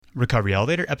Recovery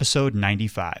Elevator, episode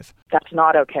 95. That's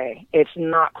not okay. It's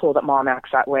not cool that mom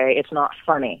acts that way. It's not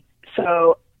funny.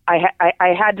 So I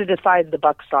had to decide the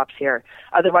buck stops here.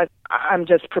 Otherwise, I'm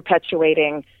just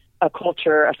perpetuating a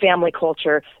culture, a family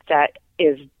culture that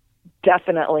is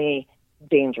definitely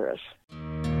dangerous.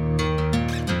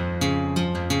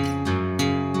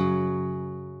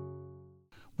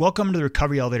 Welcome to the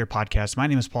Recovery Elevator podcast. My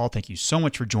name is Paul. Thank you so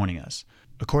much for joining us.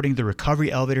 According to the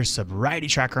Recovery Elevator sobriety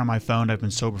tracker on my phone, I've been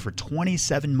sober for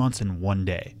 27 months and 1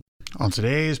 day. On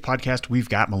today's podcast, we've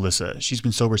got Melissa. She's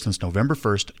been sober since November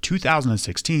 1st,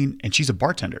 2016, and she's a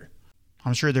bartender.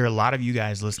 I'm sure there are a lot of you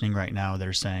guys listening right now that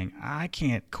are saying, I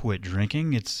can't quit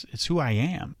drinking. It's who I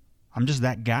am. I'm just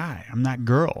that guy. I'm that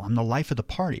girl. I'm the life of the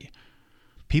party.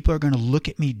 People are going to look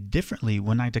at me differently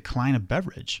when I decline a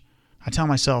beverage. I tell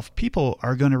myself, people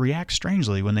are going to react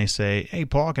strangely when they say, hey,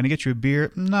 Paul, can I get you a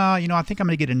beer? No, I think I'm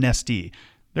going to get an SD.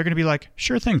 They're going to be like,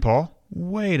 sure thing, Paul.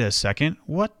 Wait a second.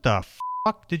 What the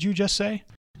fuck did you just say?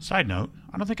 Side note,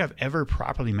 I don't think I've ever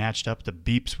properly matched up the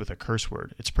beeps with a curse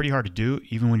word. It's pretty hard to do,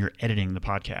 even when you're editing the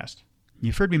podcast.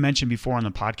 You've heard me mention before on the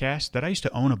podcast that I used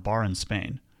to own a bar in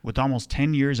Spain. With almost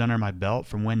 10 years under my belt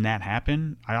from when that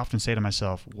happened, I often say to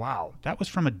myself, wow, that was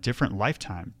from a different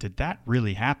lifetime. Did that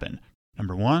really happen?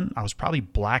 Number one, I was probably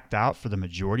blacked out for the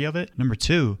majority of it. Number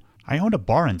two, I owned a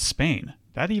bar in Spain.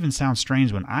 That even sounds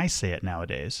strange when I say it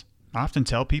nowadays. I often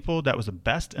tell people that was the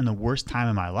best and the worst time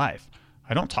of my life.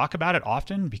 I don't talk about it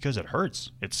often because it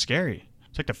hurts. It's scary.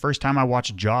 It's like the first time I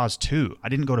watched Jaws 2. I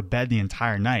didn't go to bed the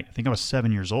entire night. I think I was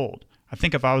 7 years old. I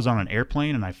think if I was on an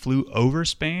airplane and I flew over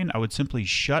Spain, I would simply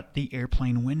shut the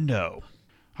airplane window.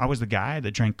 I was the guy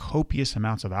that drank copious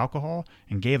amounts of alcohol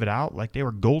and gave it out like they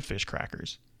were goldfish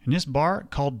crackers. In this bar,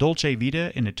 called Dolce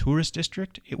Vita in the tourist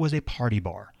district, it was a party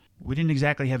bar. We didn't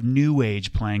exactly have New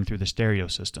Age playing through the stereo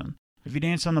system. If you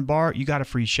danced on the bar, you got a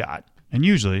free shot. And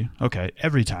usually,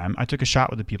 every time, I took a shot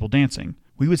with the people dancing.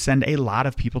 We would send a lot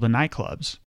of people to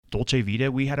nightclubs. Dolce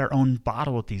Vita, we had our own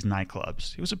bottle at these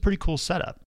nightclubs. It was a pretty cool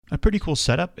setup. A pretty cool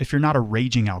setup if you're not a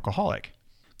raging alcoholic.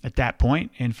 At that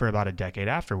point, and for about a decade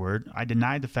afterward, I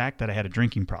denied the fact that I had a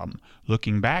drinking problem.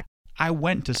 Looking back, I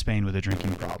went to Spain with a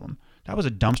drinking problem. That was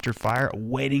a dumpster fire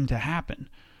waiting to happen.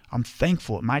 I'm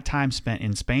thankful at my time spent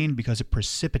in Spain because it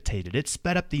precipitated, it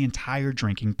sped up the entire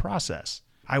drinking process.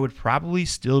 I would probably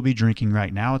still be drinking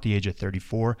right now at the age of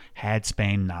 34 had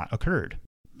Spain not occurred.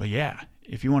 But yeah,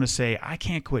 if you want to say, I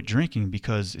can't quit drinking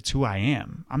because it's who I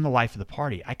am, I'm the life of the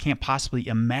party, I can't possibly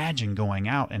imagine going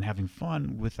out and having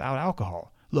fun without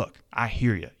alcohol. Look, I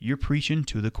hear you. You're preaching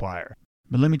to the choir.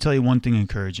 But let me tell you one thing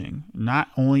encouraging. Not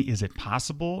only is it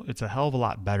possible, it's a hell of a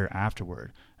lot better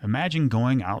afterward. Imagine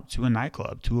going out to a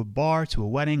nightclub, to a bar, to a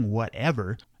wedding,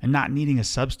 whatever, and not needing a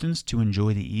substance to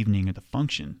enjoy the evening or the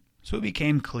function. So it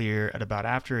became clear at about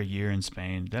after a year in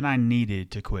Spain that I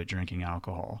needed to quit drinking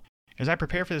alcohol. As I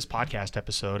prepared for this podcast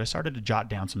episode, I started to jot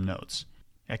down some notes.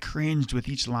 I cringed with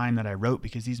each line that I wrote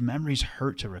because these memories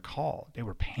hurt to recall. They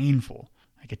were painful.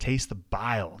 I could taste the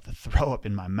bile, the throw up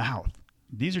in my mouth.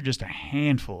 These are just a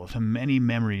handful of the many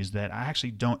memories that I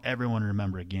actually don't ever want to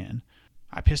remember again.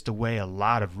 I pissed away a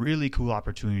lot of really cool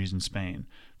opportunities in Spain.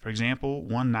 For example,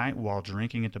 one night while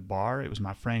drinking at the bar, it was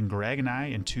my friend Greg and I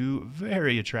and two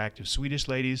very attractive Swedish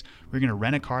ladies. We were going to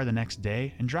rent a car the next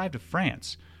day and drive to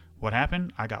France. What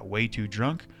happened? I got way too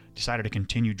drunk, decided to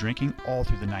continue drinking all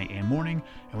through the night and morning,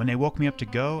 and when they woke me up to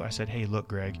go, I said, hey, look,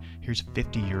 Greg, here's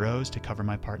 50 euros to cover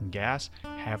my part in gas.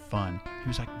 Have fun. He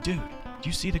was like, dude, do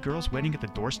you see the girls waiting at the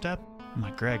doorstep? I'm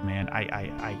like, Greg, man,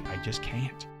 I just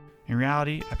can't. In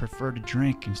reality, I prefer to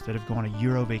drink instead of going on a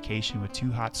Euro vacation with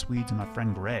two hot Swedes and my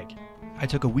friend Greg. I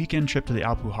took a weekend trip to the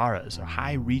Alpujarras, a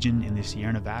high region in the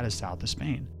Sierra Nevada south of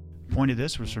Spain. The point of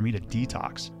this was for me to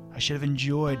detox. I should have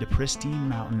enjoyed the pristine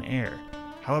mountain air.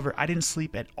 However, I didn't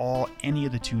sleep at all any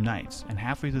of the 2 nights, and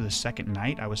halfway through the second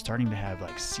night, I was starting to have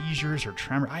seizures or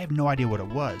tremor. I have no idea what it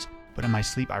was, but in my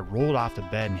sleep, I rolled off the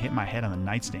bed and hit my head on the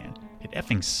nightstand. It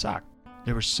effing sucked.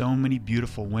 There were so many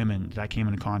beautiful women that I came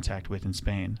into contact with in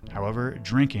Spain. However,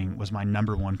 drinking was my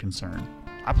number one concern.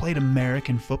 I played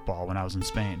American football when I was in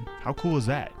Spain. How cool is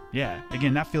that? Yeah,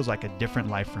 again, that feels like a different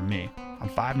life for me. I'm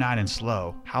 5'9" and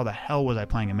slow. How the hell was I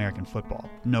playing American football?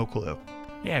 No clue.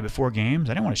 Yeah, before games,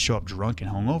 I didn't want to show up drunk and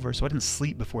hungover, so I didn't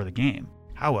sleep before the game.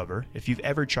 However, if you've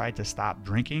ever tried to stop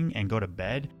drinking and go to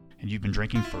bed, and you've been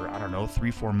drinking for,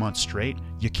 3-4 months straight,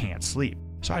 you can't sleep.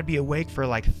 So I'd be awake for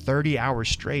 30 hours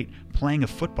straight playing a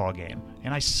football game,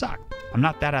 and I sucked. I'm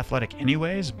not that athletic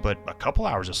anyways, but a couple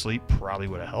hours of sleep probably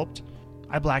would have helped.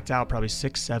 I blacked out probably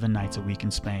 6-7 nights a week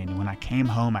in Spain, and when I came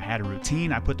home, I had a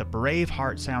routine. I put the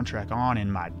Braveheart soundtrack on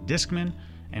in my Discman,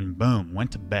 and boom,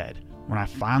 went to bed. When I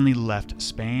finally left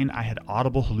Spain, I had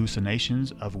audible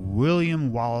hallucinations of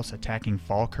William Wallace attacking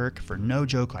Falkirk for no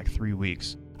joke like 3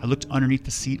 weeks. I looked underneath the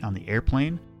seat on the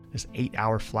airplane, this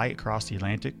 8-hour flight across the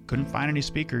Atlantic, couldn't find any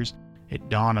speakers. It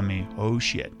dawned on me, oh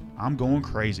shit, I'm going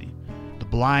crazy. The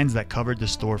blinds that covered the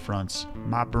storefronts.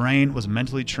 My brain was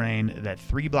mentally trained that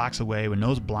 3 blocks away, when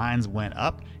those blinds went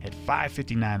up at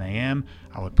 5:59 a.m.,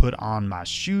 I would put on my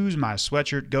shoes, my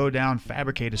sweatshirt, go down,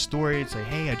 fabricate a story, and say,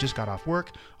 hey, I just got off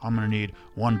work. I'm going to need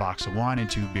 1 box of wine and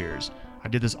 2 beers. I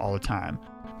did this all the time.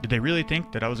 Did they really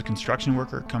think that I was a construction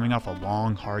worker coming off a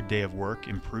long, hard day of work,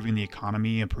 improving the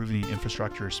economy, improving the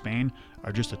infrastructure of Spain,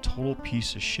 or just a total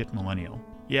piece of shit millennial?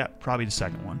 Yeah, probably the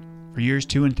second one. For years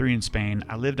 2 and 3 in Spain,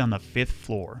 I lived on the 5th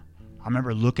floor. I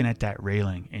remember looking at that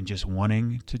railing and just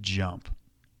wanting to jump.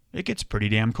 It gets pretty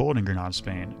damn cold in Granada,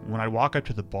 Spain. When I'd walk up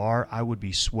to the bar, I would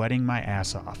be sweating my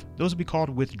ass off. Those would be called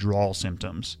withdrawal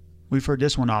symptoms. We've heard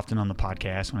this one often on the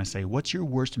podcast when I say, what's your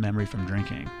worst memory from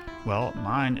drinking? Well,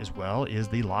 mine as well is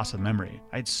the loss of memory.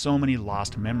 I had so many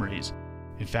lost memories.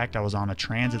 In fact, I was on a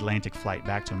transatlantic flight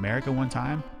back to America one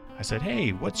time. I said,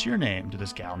 hey, what's your name, to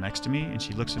this gal next to me, and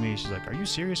she looks at me, she's like, are you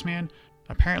serious, man?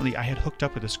 Apparently, I had hooked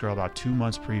up with this girl about 2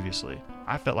 months previously.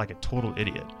 I felt like a total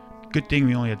idiot. Good thing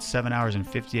we only had 7 hours and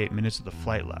 58 minutes of the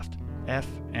flight left.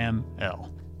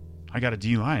 FML. I got a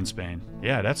DUI in Spain.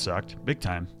 Yeah, that sucked. Big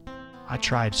time. I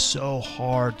tried so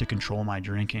hard to control my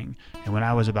drinking, and when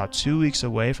I was about 2 weeks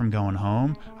away from going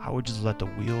home, I would just let the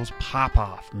wheels pop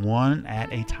off, one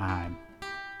at a time.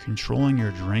 Controlling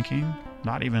your drinking?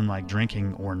 Not even like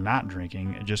drinking or not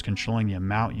drinking, just controlling the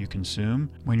amount you consume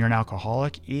when you're an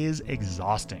alcoholic is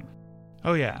exhausting.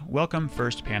 Oh yeah, welcome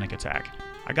first panic attack.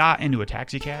 I got into a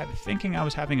taxi cab thinking I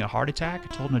was having a heart attack.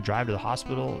 I told him to drive to the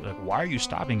hospital. Like, why are you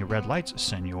stopping at red lights,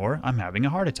 senor? I'm having a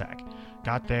heart attack.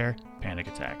 Got there, panic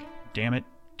attack. Damn it,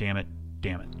 damn it,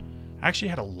 damn it. I actually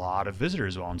had a lot of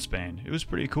visitors while in Spain. It was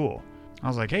pretty cool. I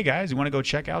was like, hey guys, you want to go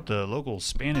check out the local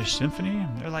Spanish symphony?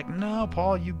 They're like, no,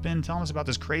 Paul, you've been telling us about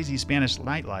this crazy Spanish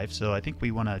nightlife, so I think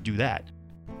we want to do that.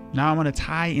 Now I'm going to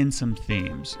tie in some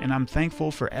themes, and I'm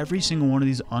thankful for every single one of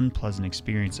these unpleasant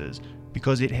experiences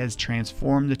because it has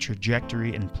transformed the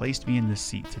trajectory and placed me in this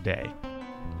seat today.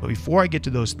 But before I get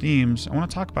to those themes, I want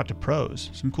to talk about the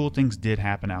pros. Some cool things did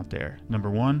happen out there.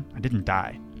 Number 1, I didn't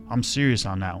die. I'm serious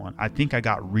on that one. I think I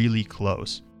got really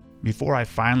close. Before I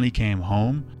finally came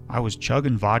home, I was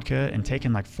chugging vodka and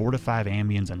taking like 4 to 5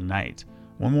 Ambiens a night.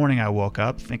 One morning I woke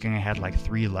up thinking I had like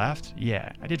 3 left.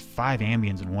 Yeah, I did 5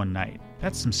 Ambiens in one night.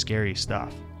 That's some scary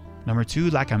stuff. Number 2,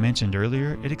 like I mentioned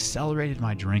earlier, it accelerated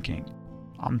my drinking.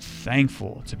 I'm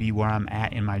thankful to be where I'm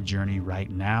at in my journey right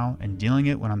now and dealing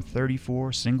it when I'm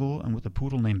 34, single, and with a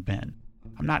poodle named Ben.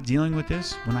 I'm not dealing with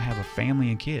this when I have a family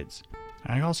and kids.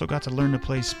 I also got to learn to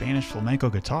play Spanish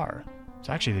flamenco guitar. It's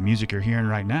actually the music you're hearing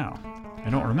right now. I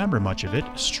don't remember much of it,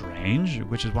 strange,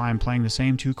 which is why I'm playing the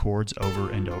same 2 chords over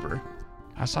and over.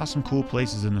 I saw some cool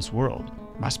places in this world.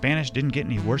 My Spanish didn't get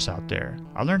any worse out there.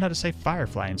 I learned how to say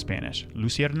firefly in Spanish,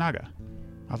 luciérnaga.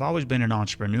 I've always been an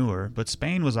entrepreneur, but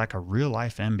Spain was like a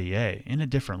real-life MBA, in a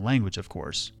different language, of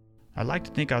course. I'd like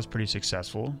to think I was pretty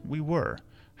successful. We were.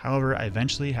 However, I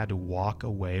eventually had to walk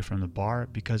away from the bar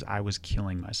because I was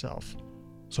killing myself.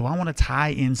 So I want to tie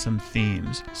in some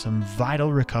themes, some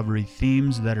vital recovery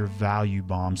themes that are value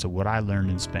bombs to what I learned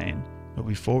in Spain. But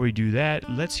before we do that,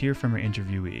 let's hear from our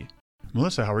interviewee.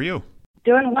 Melissa, how are you?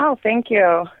 Doing well, thank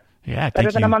you. Yeah,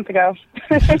 Better than a month ago.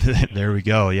 There we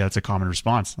go. Yeah, it's a common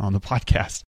response on the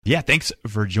podcast. Yeah, thanks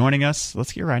for joining us.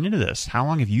 Let's get right into this. How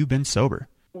long have you been sober?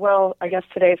 Well, I guess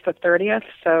today's the 30th,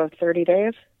 so 30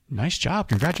 days. Nice job.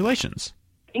 Congratulations.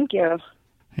 Thank you.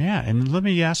 Yeah, and let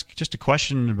me ask just a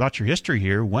question about your history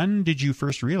here. When did you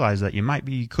first realize that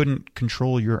you couldn't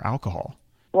control your alcohol?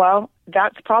 Well,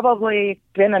 that's probably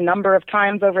been a number of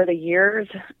times over the years.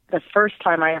 The first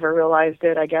time I ever realized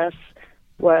it, I guess,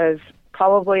 was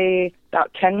probably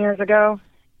about 10 years ago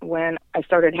when I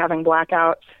started having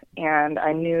blackouts. And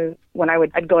I knew when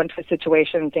I'd go into a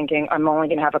situation thinking I'm only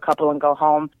going to have a couple and go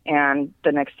home. And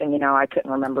the next thing you know, I couldn't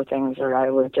remember things, or I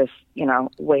would just,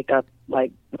 wake up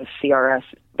like with CRS,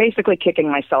 basically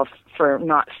kicking myself for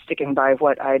not sticking by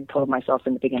what I'd told myself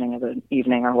in the beginning of the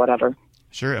evening or whatever.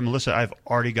 Sure. And Melissa, I've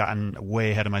already gotten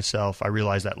way ahead of myself. I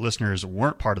realized that listeners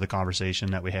weren't part of the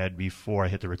conversation that we had before I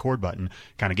hit the record button,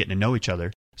 kind of getting to know each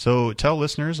other. So tell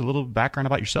listeners a little background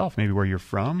about yourself, maybe where you're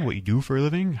from, what you do for a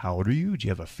living, how old are you, do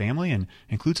you have a family, and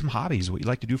include some hobbies, what you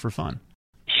like to do for fun.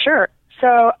 Sure.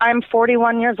 So I'm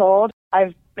 41 years old.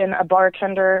 I've been a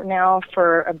bartender now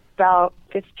for about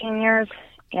 15 years,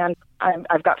 and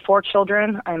I've got 4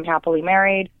 children. I'm happily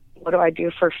married. What do I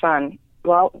do for fun?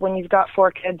 Well, when you've got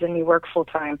 4 kids and you work full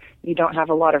time, you don't have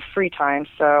a lot of free time.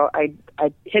 So I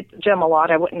hit the gym a lot.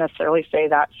 I wouldn't necessarily say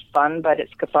that's fun, but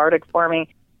it's cathartic for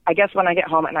me. I guess when I get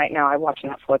home at night now, I watch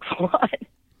Netflix a lot.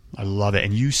 I love it.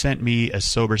 And you sent me a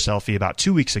sober selfie about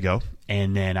 2 weeks ago.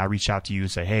 And then I reached out to you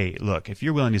and said, hey, look, if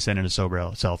you're willing to send in a sober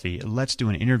selfie, let's do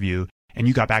an interview. And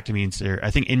you got back to me and said,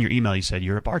 I think in your email, you said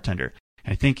you're a bartender.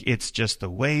 And I think it's just the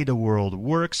way the world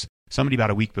works. Somebody about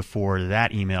a week before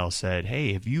that email said,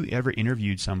 hey, have you ever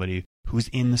interviewed somebody who's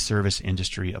in the service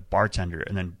industry, a bartender?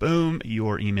 And then boom,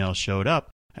 your email showed up.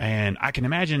 And I can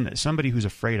imagine that somebody who's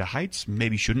afraid of heights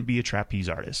maybe shouldn't be a trapeze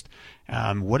artist.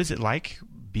 What is it like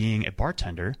being a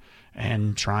bartender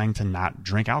and trying to not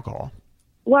drink alcohol?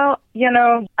 Well,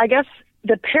 I guess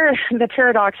the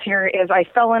paradox here is I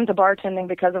fell into bartending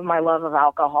because of my love of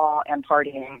alcohol and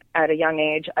partying at a young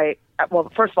age.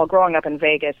 Well, first of all, growing up in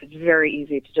Vegas, it's very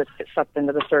easy to just get sucked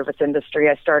into the service industry.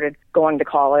 I started going to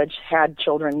college, had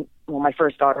children, my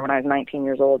first daughter when I was 19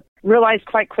 years old. Realized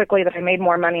quite quickly that I made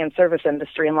more money in service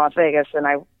industry in Las Vegas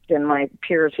than my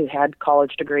peers who had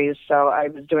college degrees. So I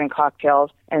was doing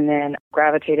cocktails and then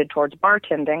gravitated towards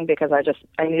bartending because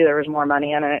I knew there was more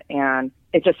money in it, and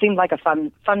it just seemed like a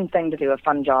fun thing to do, a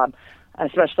fun job,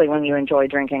 especially when you enjoy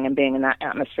drinking and being in that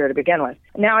atmosphere to begin with.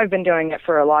 Now I've been doing it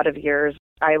for a lot of years.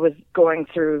 I was going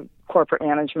through corporate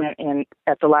management, and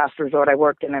at the last resort I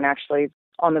worked in, and actually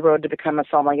on the road to become a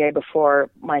sommelier before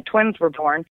my twins were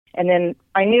born. And then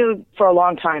I knew for a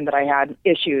long time that I had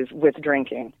issues with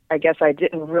drinking. I guess I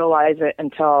didn't realize it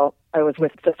until I was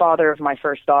with the father of my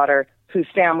first daughter, whose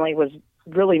family was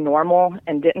really normal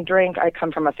and didn't drink. I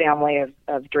come from a family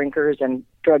of drinkers and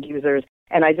drug users,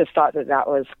 and I just thought that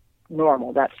was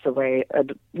normal. That's the way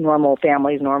normal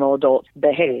families, normal adults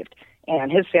behaved.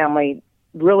 And his family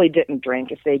really didn't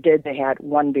drink. If they did, they had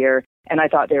one beer, and I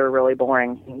thought they were really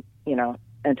boring,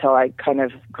 until I kind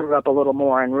of grew up a little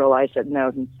more and realized that no,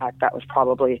 in fact, that was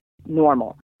probably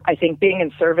normal. I think being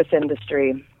in service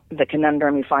industry, the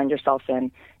conundrum you find yourself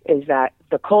in is that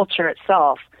the culture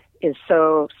itself is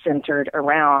so centered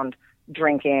around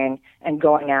drinking and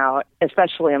going out,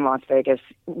 especially in Las Vegas.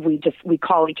 We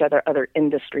call each other other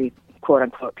industry, quote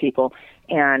unquote, people,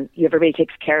 and everybody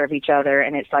takes care of each other,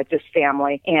 and it's like this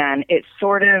family, and it's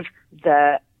sort of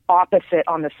the opposite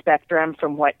on the spectrum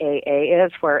from what AA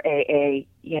is, where AA,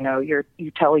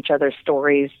 you tell each other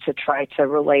stories to try to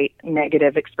relate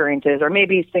negative experiences, or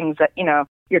maybe things that,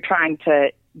 you're trying to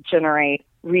generate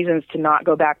reasons to not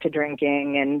go back to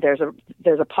drinking, and there's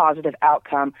a positive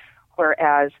outcome.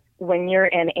 Whereas when you're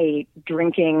in a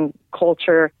drinking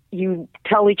culture, you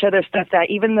tell each other stuff that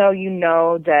even though you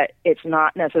know that it's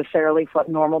not necessarily what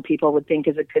normal people would think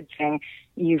is a good thing,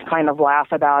 you kind of laugh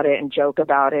about it and joke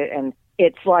about it, and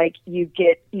it's like you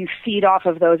feed off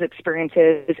of those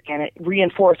experiences, and it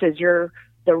reinforces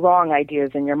the wrong ideas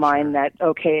in your mind that,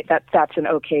 okay, that's an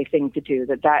okay thing to do,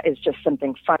 that is just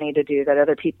something funny to do, that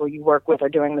other people you work with are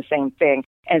doing the same thing.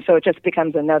 And so it just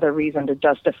becomes another reason to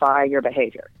justify your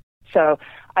behavior. So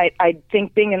I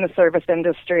think being in the service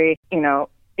industry,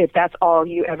 if that's all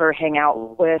you ever hang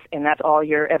out with and that's all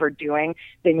you're ever doing,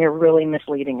 then you're really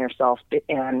misleading yourself.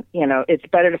 And, it's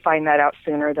better to find that out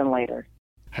sooner than later.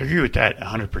 I agree with that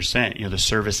 100%. The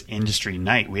service industry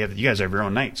night, you guys have your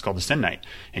own night. It's called the Sin Night.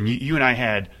 And you and I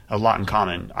had a lot in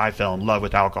common. I fell in love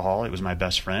with alcohol. It was my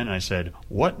best friend. And I said,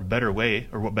 what better way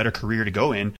or what better career to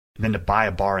go in than to buy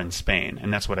a bar in Spain?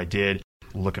 And that's what I did.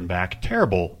 Looking back,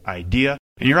 terrible idea.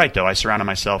 And you're right, though. I surrounded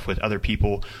myself with other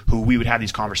people who we would have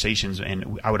these conversations,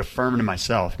 and I would affirm to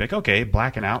myself, like, okay,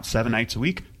 blacking out 7 nights a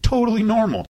week, totally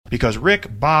normal. Because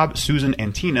Rick, Bob, Susan,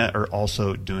 and Tina are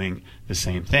also doing the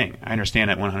same thing. I understand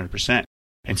that 100%.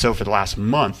 And so for the last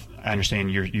month, I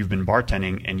understand you've been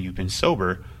bartending and you've been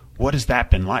sober. What has that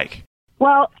been like?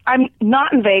 Well, I'm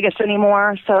not in Vegas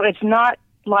anymore, so it's not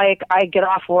like I get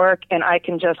off work and I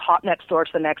can just hop next door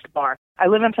to the next bar. I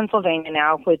live in Pennsylvania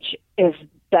now, which is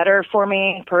better for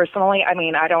me personally. I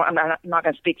mean, I'm not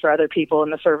going to speak for other people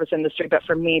in the service industry, but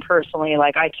for me personally,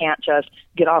 like, I can't just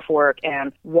get off work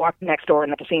and walk next door in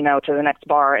the casino to the next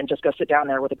bar and just go sit down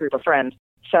there with a group of friends.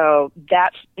 So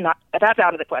that's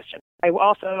out of the question. I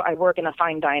work in a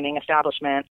fine dining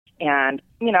establishment, and,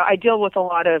 I deal with a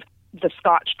lot of the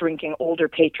Scotch drinking older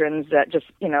patrons that just,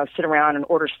 sit around and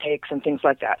order steaks and things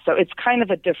like that. So it's kind of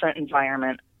a different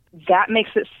environment. That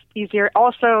makes it easier.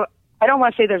 Also, I don't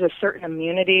want to say there's a certain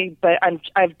immunity, but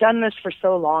I've done this for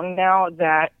so long now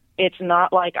that it's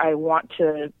not like I want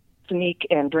to sneak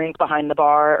and drink behind the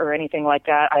bar or anything like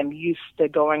that. I'm used to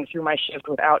going through my shift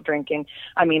without drinking.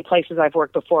 I mean, places I've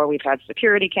worked before, we've had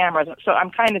security cameras, so I'm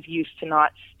kind of used to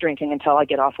not drinking until I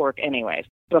get off work anyways.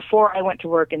 Before I went to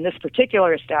work in this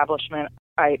particular establishment,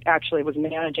 I actually was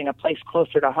managing a place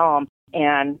closer to home.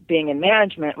 And being in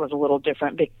management was a little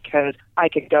different because I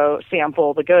could go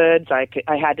sample the goods. I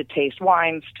had to taste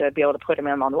wines to be able to put them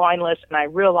in on the wine list. And I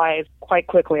realized quite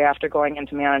quickly after going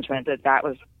into management that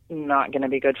was not going to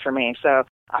be good for me. So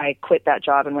I quit that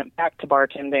job and went back to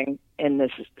bartending in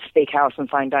this steakhouse and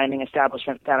fine dining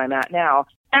establishment that I'm at now.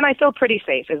 And I feel pretty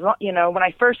safe. When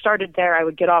I first started there, I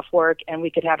would get off work and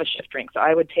we could have a shift drink. So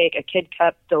I would take a kid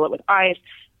cup, fill it with ice,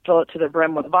 fill it to the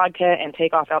brim with vodka, and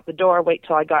take off out the door, wait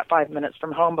till I got 5 minutes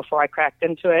from home before I cracked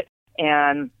into it.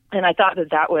 And I thought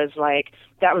that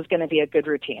was going to be a good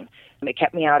routine. And it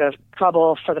kept me out of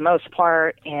trouble for the most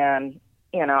part. And,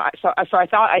 so I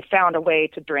thought I found a way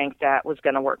to drink that was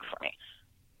going to work for me.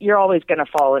 You're always going to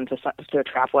fall into a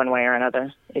trap one way or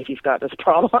another if you've got this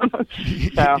problem.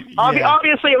 So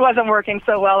obviously it wasn't working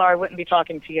so well, or I wouldn't be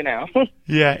talking to you now.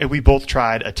 Yeah, and we both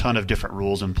tried a ton of different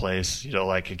rules in place.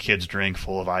 Like a kid's drink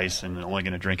full of ice, and only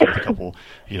going to drink it with a couple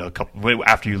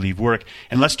after you leave work.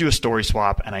 And let's do a story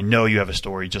swap. And I know you have a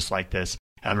story just like this.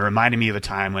 It reminded me of a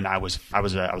time when I was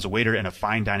a waiter in a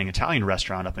fine dining Italian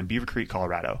restaurant up in Beaver Creek,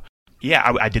 Colorado.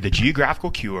 Yeah, I did the geographical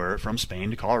cure from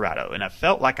Spain to Colorado, and I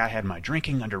felt like I had my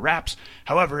drinking under wraps.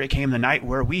 However, it came the night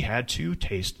where we had to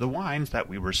taste the wines that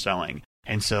we were selling.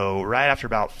 And so right after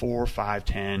about 4, 5,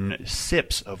 10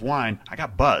 sips of wine, I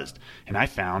got buzzed. And I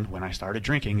found when I started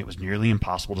drinking, it was nearly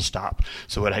impossible to stop.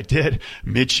 So what I did,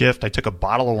 mid-shift, I took a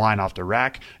bottle of wine off the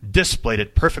rack, displayed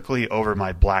it perfectly over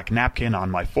my black napkin on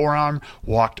my forearm,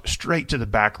 walked straight to the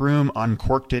back room,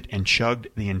 uncorked it, and chugged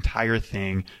the entire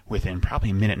thing within probably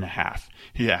a minute and a half.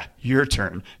 Yeah, your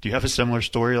turn. Do you have a similar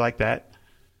story like that?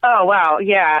 Oh, wow.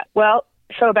 Yeah. Well,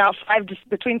 so about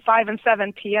between 5 and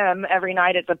 7 p.m. every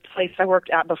night at the place I worked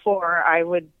at before, I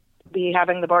would be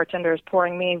having the bartenders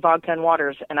pouring me vodka and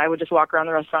waters, and I would just walk around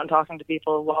the restaurant talking to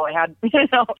people while I had,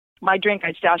 my drink.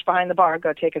 I'd stash behind the bar,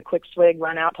 go take a quick swig,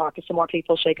 run out, talk to some more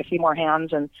people, shake a few more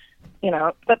hands, and,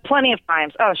 but plenty of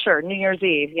times, oh, sure, New Year's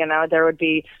Eve, there would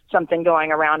be something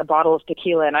going around, a bottle of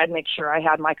tequila, and I'd make sure I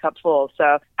had my cup full.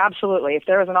 So absolutely, if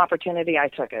there was an opportunity, I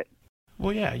took it.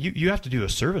 Well, yeah, you have to do a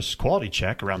service quality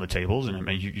check around the tables. And I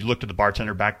mean, you looked at the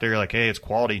bartender back there like, hey, it's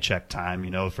quality check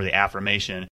time, for the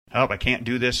affirmation. Oh, I can't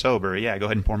do this sober. Yeah, go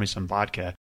ahead and pour me some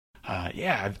vodka.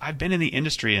 I've been in the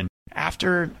industry, and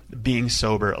after being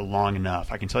sober long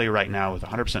enough, I can tell you right now with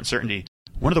 100% certainty,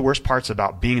 one of the worst parts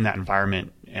about being in that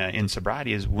environment in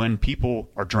sobriety is when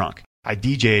people are drunk. I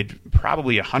DJ'd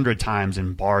probably 100 times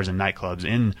in bars and nightclubs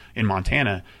in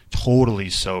Montana, totally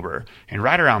sober. And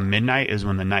right around midnight is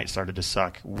when the night started to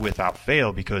suck without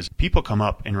fail, because people come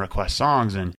up and request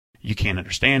songs and you can't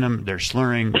understand them. They're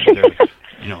slurring.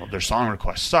 Their song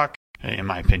requests suck, in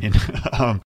my opinion.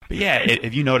 But yeah,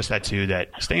 if you notice that too, that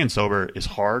staying sober is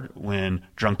hard when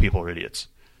drunk people are idiots.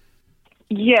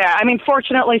 Yeah, I mean,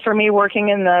 fortunately for me, working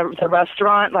in the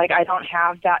restaurant, I don't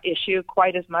have that issue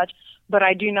quite as much. But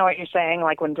I do know what you're saying,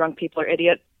 when drunk people are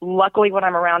idiots. Luckily, when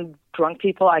I'm around drunk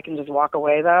people, I can just walk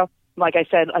away, though. Like I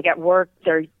said, at work,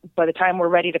 by the time we're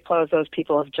ready to close, those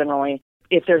people have generally,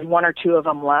 if there's 1 or 2 of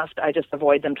them left, I just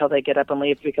avoid them till they get up and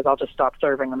leave, because I'll just stop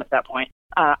serving them at that point.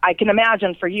 I can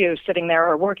imagine for you sitting there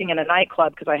or working in a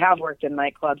nightclub, because I have worked in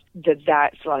nightclubs,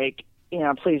 that's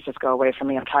please just go away from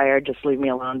me. I'm tired. Just leave me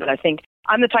alone. But I think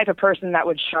I'm the type of person that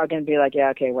would shrug and be like,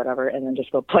 yeah, okay, whatever, and then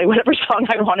just go play whatever song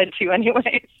I wanted to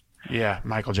anyways. Yeah,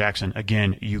 Michael Jackson.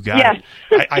 Again, you got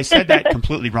it. I said that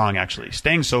completely wrong, actually.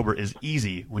 Staying sober is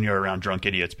easy when you're around drunk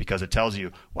idiots, because it tells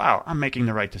you, wow, I'm making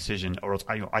the right decision, or else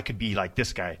I could be like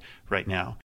this guy right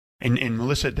now. And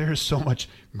Melissa, there is so much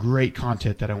great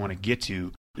content that I want to get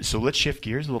to. So let's shift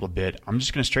gears a little bit. I'm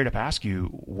just going to straight up ask you,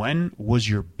 when was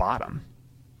your bottom?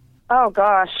 Oh,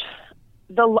 gosh.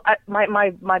 My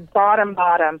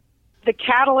bottom. The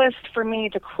catalyst for me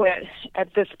to quit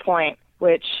at this point,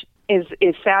 which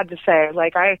is sad to say.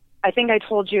 I think I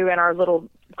told you in our little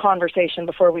conversation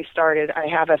before we started, I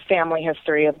have a family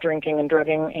history of drinking and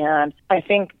drugging. And I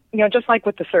think, just like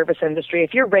with the service industry,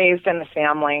 if you're raised in a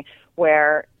family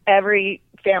where every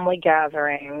family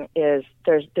gathering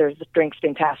there's drinks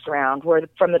being passed around, where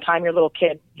from the time you're a little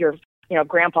kid,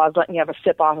 grandpa's letting you have a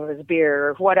sip off of his beer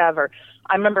or whatever.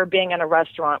 I remember being in a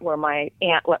restaurant where my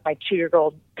aunt let my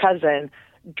 2-year-old cousin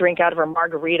drink out of her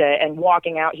margarita, and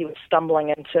walking out, he was stumbling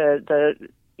into the,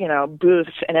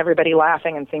 booths, and everybody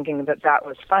laughing and thinking that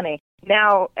was funny.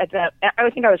 Now, I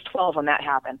think I was 12 when that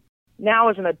happened. Now,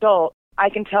 as an adult, I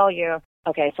can tell you,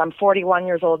 okay, so I'm 41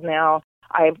 years old now.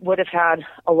 I would have had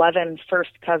 11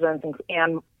 first cousins,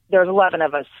 and there's 11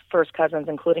 of us first cousins,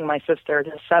 including my sister.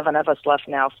 There's 7 of us left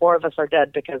now. 4 of us are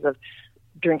dead because of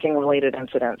drinking related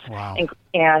incidents. Wow.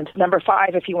 And number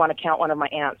 5, if you want to count one of my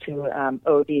aunts who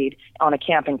OD'd on a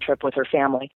camping trip with her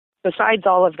family. Besides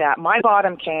all of that, my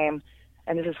bottom came,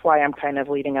 and this is why I'm kind of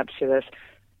leading up to this.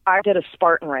 I did a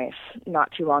Spartan race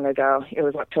not too long ago. It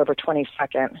was October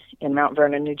 22nd in Mount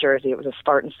Vernon, New Jersey. It was a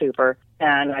Spartan Super,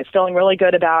 and I was feeling really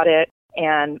good about it.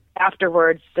 And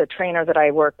afterwards, the trainer that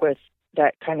I work with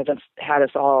that kind of had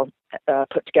us all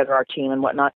put together our team and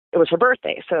whatnot, it was her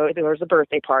birthday. So there was a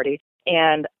birthday party.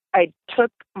 And I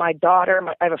took my daughter,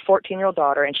 I have a 14-year-old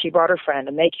daughter, and she brought her friend,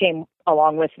 and they came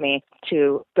along with me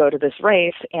to go to this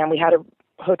race. And we had a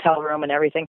hotel room and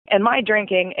everything. And my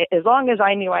drinking, as long as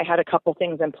I knew I had a couple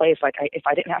things in place, like if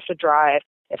I didn't have to drive,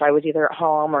 if I was either at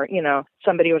home or,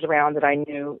 somebody was around that I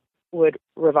knew would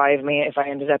revive me if I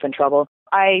ended up in trouble,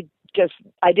 I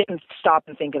didn't stop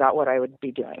and think about what I would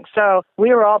be doing. So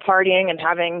we were all partying and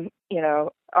having,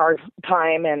 our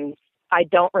time, and I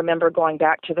don't remember going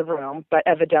back to the room, but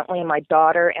evidently my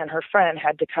daughter and her friend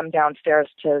had to come downstairs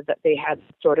that they had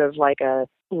sort of like a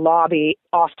lobby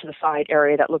off to the side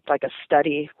area that looked like a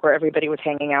study where everybody was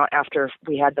hanging out after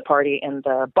we had the party in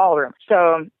the ballroom.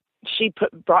 So she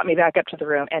brought me back up to the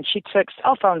room, and she took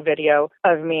cell phone video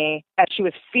of me as she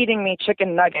was feeding me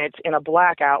chicken nuggets in a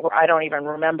blackout where I don't even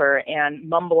remember, and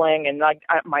mumbling, and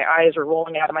my eyes were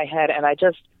rolling out of my head, and I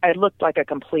looked like a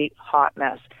complete hot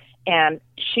mess. And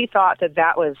she thought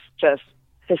that was just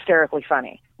hysterically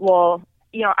funny. Well,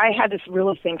 I had to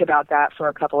really think about that for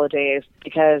a couple of days,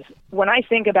 because when I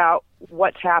think about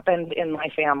what's happened in my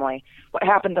family, what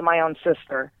happened to my own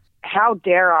sister, how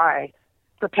dare I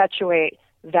perpetuate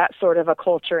that sort of a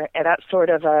culture and that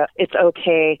sort of it's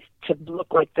okay to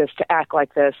look like this, to act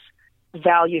like this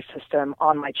value system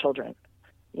on my children.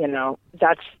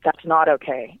 That's not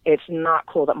okay. It's not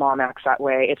cool that mom acts that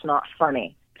way. It's not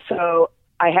funny. So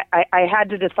I had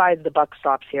to decide the buck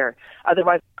stops here.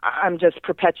 Otherwise, I'm just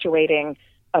perpetuating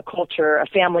a culture, a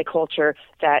family culture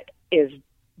that is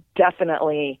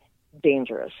definitely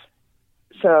dangerous.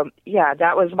 So, yeah,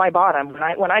 that was my bottom.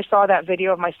 When I saw that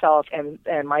video of myself and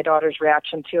my daughter's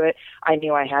reaction to it, I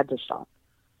knew I had to stop.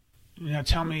 Now,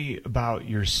 tell me about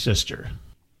your sister.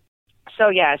 So,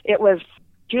 yes, it was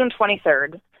June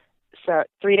 23rd, so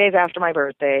 3 days after my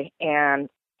birthday, and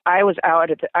I was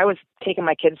I was taking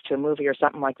my kids to a movie or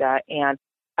something like that, and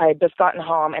I had just gotten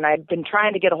home, and I'd been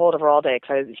trying to get a hold of her all day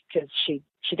because she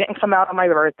didn't come out on my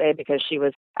birthday because she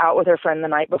was out with her friend the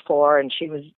night before, and she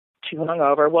was too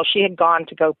hungover. Well, she had gone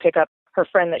to go pick up her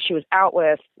friend that she was out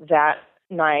with that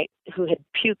night, who had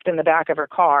puked in the back of her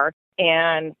car,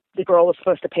 and the girl was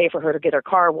supposed to pay for her to get her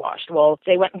car washed. Well,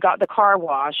 they went and got the car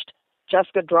washed.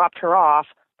 Jessica dropped her off,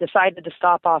 decided to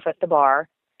stop off at the bar,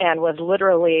 and was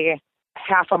literally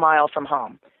half a mile from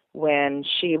home when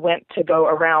she went to go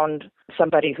around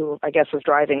somebody who I guess was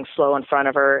driving slow in front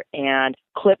of her, and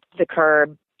clipped the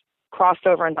curb, crossed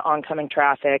over into oncoming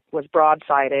traffic, was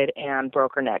broadsided, and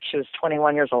broke her neck. She was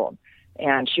 21 years old,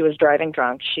 and she was driving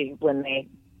drunk. When they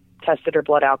tested her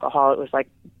blood alcohol, it was like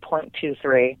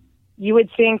 0.23. You would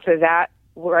think that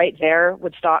right there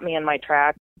would stop me in my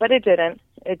track, but it didn't.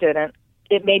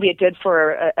 Maybe it did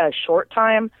for a short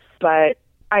time, but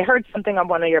I heard something on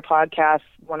one of your podcasts,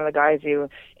 one of the guys you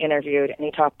interviewed, and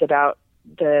he talked about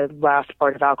the last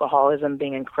part of alcoholism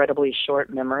being incredibly short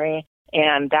memory.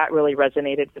 And that really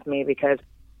resonated with me, because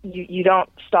you don't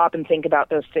stop and think about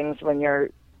those things when you're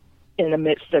in the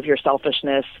midst of your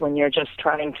selfishness, when you're just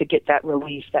trying to get that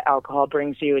release that alcohol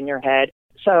brings you in your head.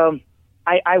 So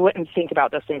I wouldn't think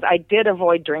about those things. I did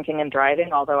avoid drinking and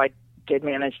driving, although I did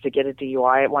manage to get a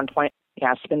DUI at one point.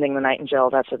 Yeah, spending the night in jail,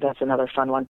 that's another fun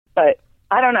one. But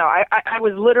I don't know. I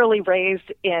was literally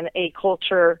raised in a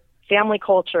family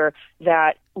culture,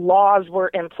 that laws were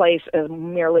in place as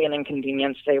merely an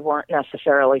inconvenience. They weren't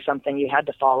necessarily something you had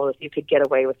to follow. If you could get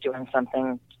away with doing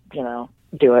something,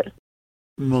 do it.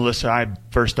 Melissa,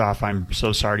 first off, I'm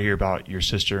so sorry to hear about your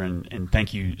sister, and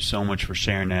thank you so much for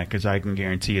sharing that, because I can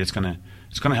guarantee it's gonna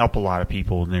help a lot of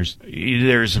people. And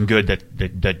there's some good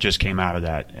that just came out of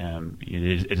that.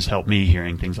 It has helped me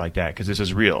hearing things like that, because this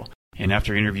is real. And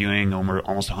after interviewing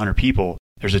almost 100 people,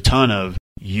 there's a ton of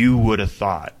you would have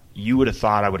thought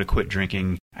I would have quit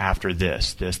drinking after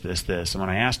this. And when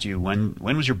I asked you when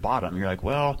was your bottom, you're like,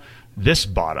 well, this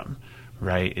bottom,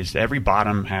 right? Is every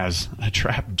bottom has a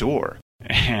trap door.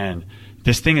 And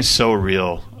this thing is so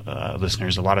real,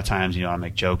 listeners. A lot of times, I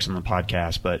make jokes on the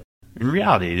podcast, but in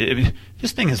reality,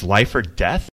 this thing is life or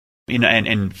death.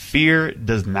 And fear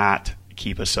does not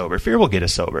keep us sober. Fear will get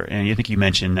us sober. And I think you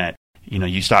mentioned that,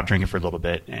 you stopped drinking for a little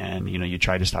bit, and, you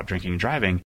tried to stop drinking and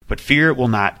driving, but fear will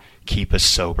not keep us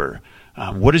sober.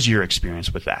 What is your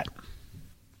experience with that?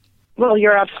 Well,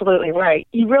 you're absolutely right.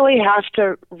 You really have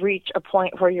to reach a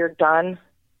point where you're done,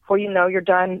 where you know you're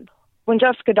done. When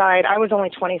Jessica died, I was only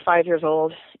 25 years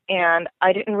old, and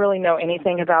I didn't really know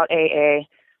anything about AA.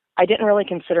 I didn't really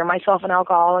consider myself an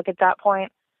alcoholic at that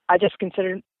point. I just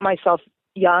considered myself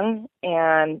young,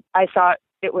 and I thought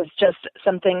it was just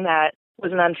something that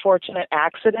was an unfortunate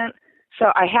accident. So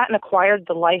I hadn't acquired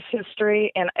the life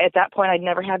history, and at that point I'd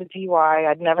never had a DUI.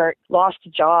 I'd never lost a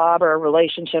job or a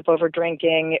relationship over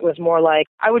drinking. It was more like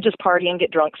I would just party and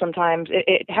get drunk sometimes.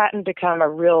 It hadn't become a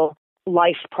real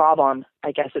life problem,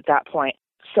 I guess, at that point.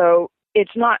 So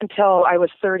it's not until I was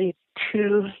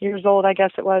 32 years old, I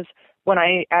guess it was, when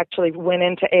I actually went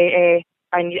into AA.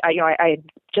 I had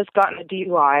just gotten a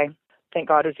DUI. Thank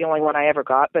God it was the only one I ever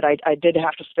got, but I did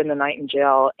have to spend the night in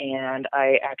jail, and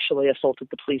I actually assaulted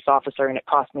the police officer, and it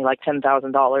cost me like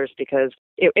 $10,000 because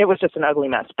it was just an ugly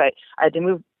mess. But I had to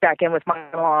move back in with my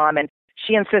mom, and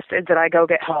she insisted that I go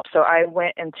get help. So I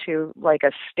went into like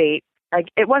a state,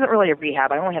 it wasn't really a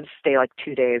rehab. I only had to stay like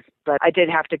 2 days, but I did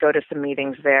have to go to some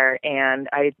meetings there, and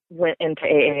I went into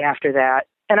AA after that.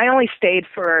 And I only stayed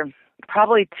for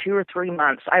probably 2 or 3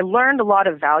 months. I learned a lot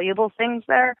of valuable things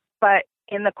there, but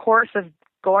in the course of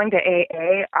going to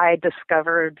AA, I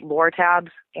discovered Lortabs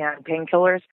and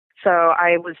painkillers. So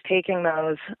I was taking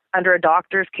those under a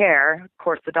doctor's care. Of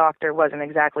course, the doctor wasn't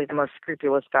exactly the most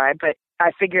scrupulous guy, but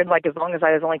I figured like as long as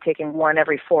I was only taking one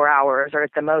every 4 hours or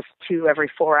at the most 2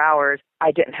 every 4 hours,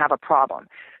 I didn't have a problem.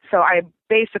 So I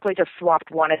basically just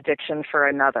swapped one addiction for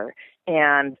another.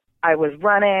 And I was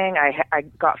running. I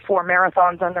got 4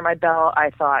 marathons under my belt.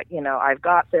 I thought, I've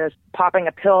got this. Popping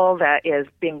a pill that is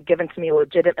being given to me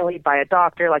legitimately by a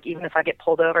doctor. Like, even if I get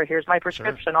pulled over, here's my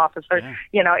prescription, officer.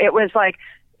 Yeah. It was like,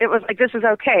 this is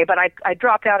okay. But I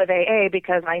dropped out of AA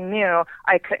because I knew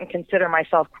I couldn't consider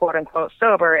myself quote unquote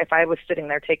sober if I was sitting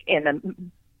there in a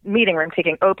meeting room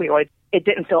taking opioids. It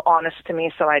didn't feel honest to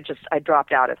me. So I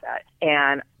dropped out of that.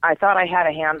 And I thought I had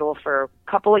a handle for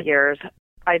a couple of years.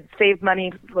 I'd saved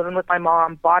money living with my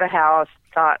mom, bought a house,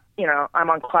 thought,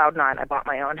 I'm on cloud 9. I bought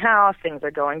my own house. Things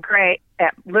are going great.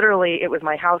 Literally, it was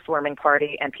my housewarming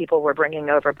party, and people were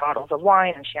bringing over bottles of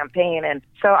wine and champagne. And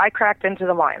so I cracked into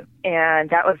the wine.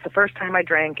 And that was the first time I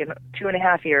drank in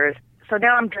 2.5 years. So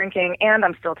now I'm drinking, and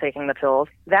I'm still taking the pills.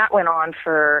 That went on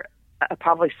for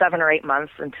probably 7 or 8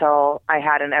 months until I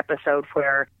had an episode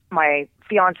where my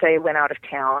fiance went out of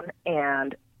town,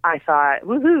 and I thought,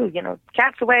 woohoo,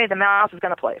 cat's away, the mouse is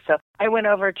going to play. So I went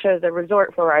over to the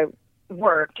resort where I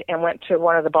worked and went to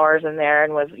one of the bars in there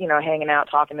and was, hanging out,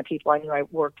 talking to people I knew I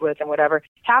worked with and whatever,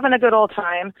 having a good old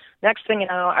time. Next thing you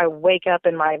know, I wake up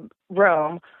in my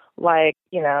room like,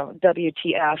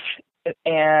 WTF,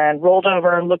 and rolled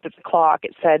over and looked at the clock.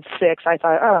 It said 6. I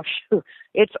thought, oh, shoot,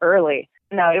 it's early.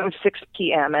 No, it was 6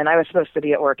 p.m., and I was supposed to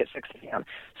be at work at 6 p.m.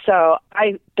 So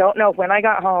I don't know when I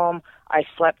got home. I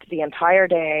slept the entire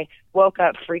day, woke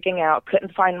up freaking out,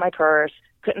 couldn't find my purse,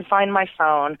 couldn't find my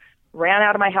phone, ran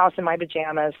out of my house in my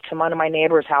pajamas to one of my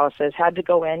neighbors' houses, had to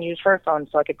go in, use her phone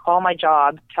so I could call my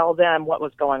job, tell them what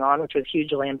was going on, which was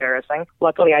hugely embarrassing.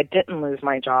 Luckily, I didn't lose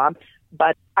my job,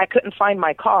 but I couldn't find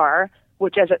my car,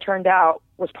 which, as it turned out,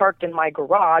 was parked in my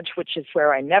garage, which is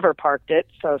where I never parked it.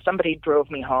 So somebody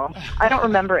drove me home. I don't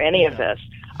remember any of this.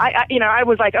 I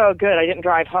was like, oh, good, I didn't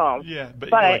drive home. Yeah,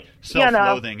 but like,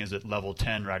 self-loathing is at level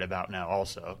 10 right about now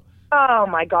also. Oh,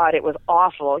 my God, it was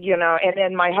awful, And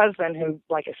then my husband, who,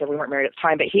 like I said, we weren't married at the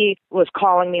time, but he was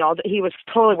calling me all day. He was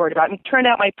totally worried about me. It turned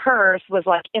out my purse was,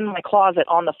 like, in my closet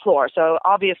on the floor. So,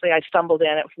 obviously, I stumbled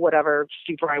in at whatever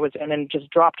stupor I was in and just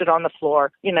dropped it on the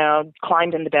floor,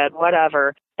 climbed into bed,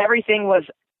 whatever. Everything was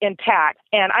intact,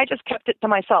 and I just kept it to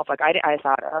myself. Like, I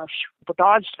thought, oh,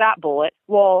 dodged that bullet.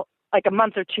 Well, like a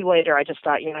month or 2 later, I just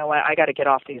thought, you know what, I got to get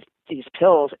off these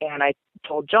pills. And I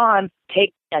told John,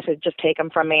 I said, just take them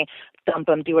from me, dump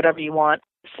them, do whatever you want,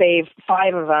 save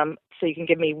 5 of them so you can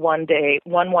give me one day,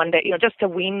 just to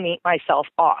wean myself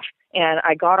off. And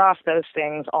I got off those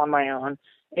things on my own.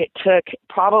 It took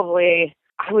probably,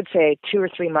 I would say, 2 or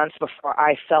 3 months before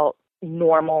I felt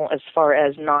normal as far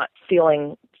as not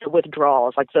feeling the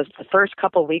withdrawals. Like the first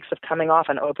couple of weeks of coming off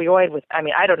an opioid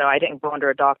I don't know, I didn't go under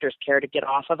a doctor's care to get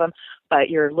off of them, but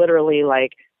you're literally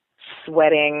like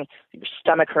sweating, your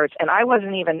stomach hurts. And I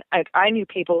wasn't even, I knew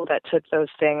people that took those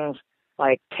things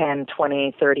like 10,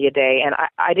 20, 30 a day. And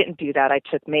I didn't do that. I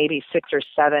took maybe 6 or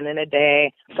 7 in a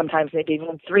day, sometimes maybe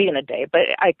even 3 in a day. But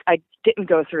I didn't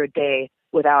go through a day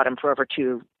without them for over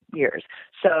 2 years.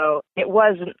 So it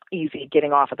wasn't easy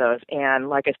getting off of those. And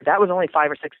like I said, that was only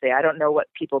 5 or 6 a day. I don't know what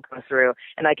people go through.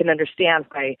 And I can understand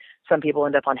why some people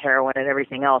end up on heroin and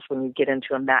everything else when you get into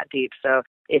them that deep. So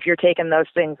if you're taking those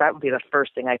things, that would be the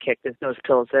first thing I kicked is those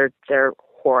pills. They're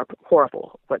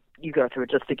horrible what you go through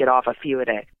just to get off a few a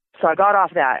day. So I got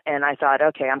off that and I thought,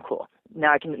 okay, I'm cool.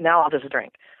 Now I'll just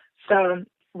drink. So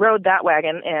rode that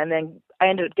wagon, and then I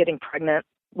ended up getting pregnant.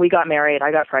 We got married.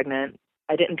 I got pregnant.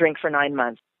 I didn't drink for 9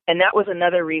 months. And that was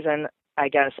another reason, I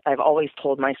guess, I've always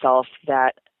told myself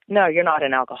that, no, you're not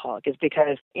an alcoholic, is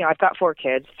because, I've got 4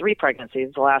 kids, 3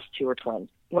 pregnancies. The last 2 are twins.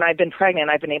 When I've been pregnant,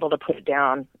 I've been able to put it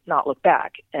down, not look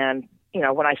back. And,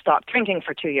 when I stopped drinking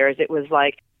for 2 years, it was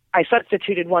like I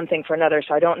substituted one thing for another.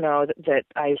 So I don't know that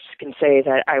I can say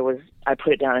that I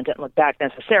put it down and didn't look back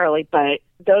necessarily, but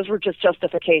those were just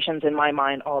justifications in my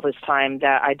mind all this time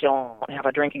that I don't have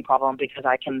a drinking problem because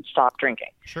I can stop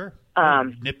drinking. Sure.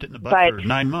 Nipped it in the butt for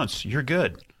 9 months. You're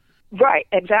good. Right,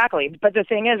 exactly. But the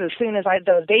thing is, as soon as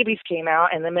those babies came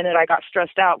out, and the minute I got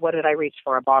stressed out, what did I reach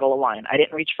for? A bottle of wine. I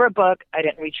didn't reach for a book. I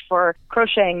didn't reach for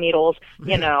crocheting needles.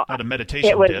 Not a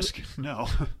meditation disc. No.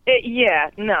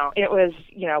 It was,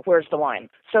 where's the wine?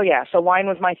 So wine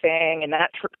was my thing, and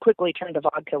that quickly turned to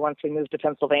vodka once we moved to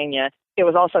Pennsylvania. It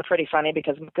was also pretty funny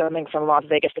because coming from Las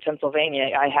Vegas to Pennsylvania,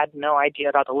 I had no idea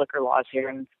about the liquor laws here,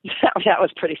 and that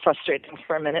was pretty frustrating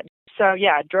for a minute. So,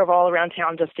 I drove all around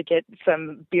town just to get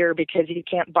some beer because you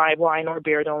can't buy wine or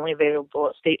beer. They're only available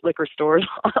at state liquor stores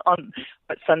on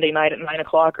Sunday night at 9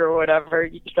 o'clock or whatever.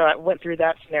 So I went through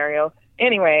that scenario.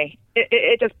 Anyway,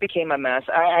 it just became a mess.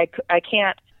 I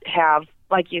can't have,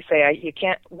 like you say, you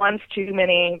can't, one's too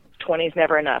many, 20's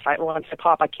never enough. Once I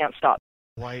pop, I can't stop.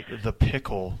 Quite the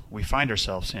pickle we find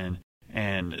ourselves in.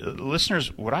 And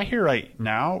listeners, what I hear right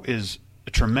now is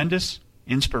a tremendous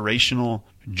inspirational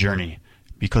journey,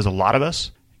 because a lot of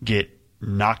us get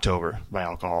knocked over by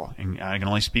alcohol. And I can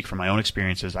only speak from my own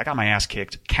experiences. I got my ass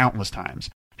kicked countless times.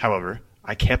 However,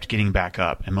 I kept getting back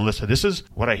up. And Melissa, this is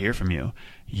what I hear from you.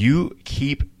 You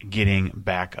keep getting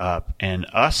back up. And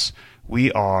us,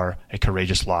 we are a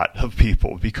courageous lot of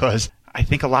people, because I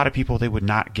think a lot of people, they would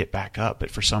not get back up.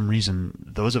 But for some reason,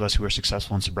 those of us who are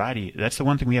successful in sobriety, that's the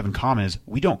one thing we have in common is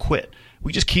we don't quit.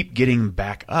 We just keep getting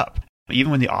back up. Even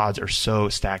when the odds are so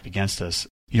stacked against us.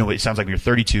 It sounds like when you're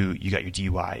 32, you got your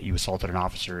DUI, you assaulted an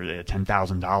officer at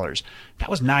 $10,000. That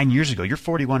was 9 years ago. You're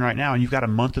 41 right now, and you've got a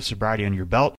month of sobriety under your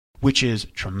belt, which is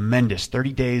tremendous.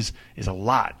 30 days is a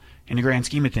lot. In the grand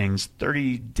scheme of things,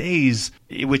 30 days,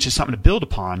 which is something to build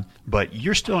upon, but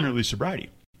you're still in early sobriety.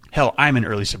 Hell, I'm in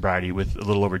early sobriety with a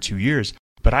little over 2 years,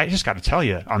 but I just got to tell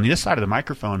you, on this side of the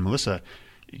microphone, Melissa,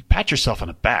 pat yourself on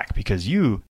the back, because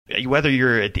whether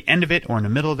you're at the end of it or in the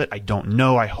middle of it, I don't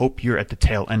know. I hope you're at the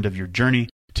tail end of your journey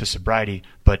to sobriety,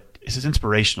 but this is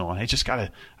inspirational, and I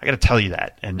gotta tell you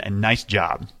that, and nice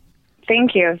job.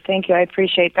 Thank you. I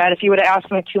appreciate that. If you would have asked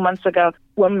me 2 months ago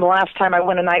when the last time I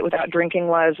went a night without drinking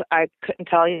was, I couldn't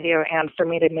tell you, and for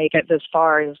me to make it this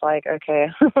far is like, okay,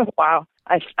 wow.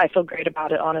 I feel great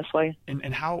about it, honestly.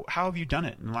 And how have you done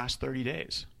it in the last 30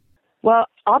 days? Well,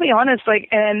 I'll be honest,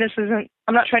 and this isn't,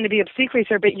 I'm not trying to be obsequious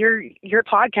here, but your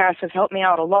podcast has helped me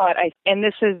out a lot. And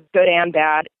this is good and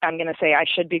bad. I'm going to say I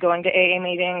should be going to AA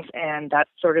meetings, and that's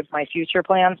sort of my future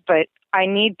plans, but I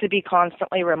need to be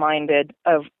constantly reminded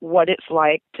of what it's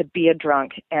like to be a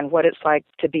drunk and what it's like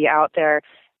to be out there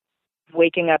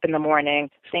waking up in the morning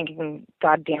thinking,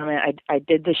 God damn it, I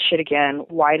did this shit again.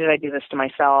 Why did I do this to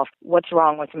myself? What's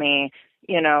wrong with me?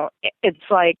 It's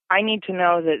like I need to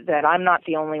know that I'm not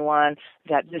the only one,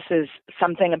 that this is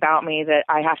something about me that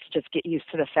I have to just get used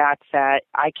to the fact that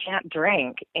I can't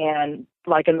drink and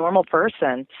like a normal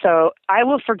person. So I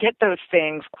will forget those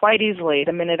things quite easily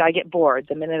the minute I get bored,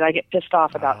 the minute I get pissed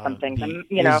off about something.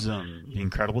 The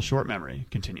incredible short memory.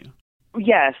 Continue.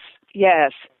 Yes.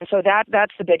 So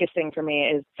that's the biggest thing for me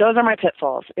is those are my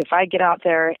pitfalls. If I get out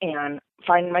there and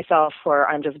find myself where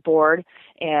I'm just bored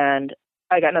and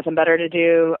I got nothing better to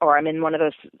do, or I'm in one of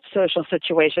those social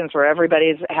situations where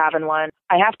everybody's having one,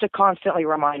 I have to constantly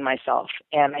remind myself,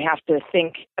 and I have to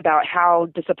think about how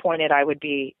disappointed I would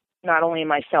be, not only in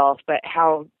myself, but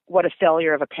what a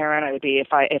failure of a parent I would be if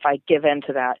I give in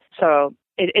to that. So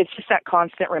it's just that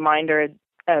constant reminder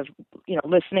of,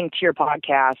 listening to your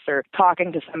podcast or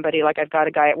talking to somebody. Like I've got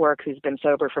a guy at work who's been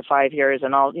sober for 5 years,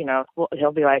 and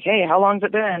he'll be like, hey, how long's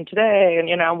it been today?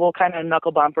 And, we'll kind of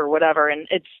knuckle bump or whatever. And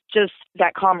it's just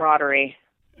that camaraderie.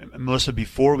 Melissa,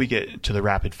 before we get to the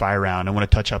rapid fire round, I want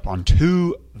to touch up on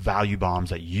 2 value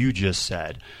bombs that you just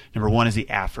said. Number one is the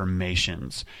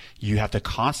affirmations. You have to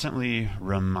constantly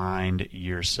remind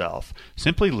yourself.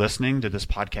 Simply listening to this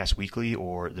podcast weekly,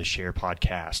 or the Share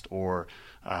podcast, or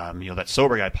that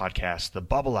Sober Guy podcast, the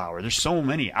Bubble Hour. There's so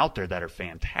many out there that are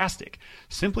fantastic.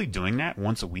 Simply doing that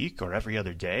once a week or every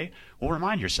other day will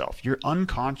remind yourself. Your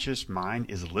unconscious mind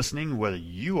is listening whether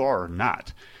you are or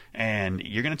not. And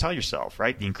you're going to tell yourself,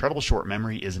 right? The incredible short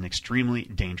memory is an extremely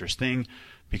dangerous thing,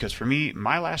 because for me,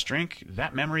 my last drink,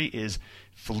 that memory is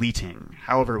fleeting.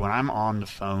 However, when I'm on the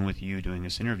phone with you doing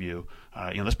this interview,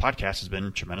 this podcast has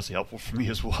been tremendously helpful for me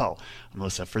as well,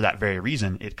 Melissa. For that very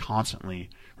reason, it constantly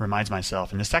reminds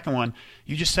myself. And the second one,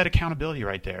 you just said accountability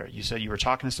right there. You said you were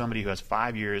talking to somebody who has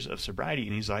 5 years of sobriety,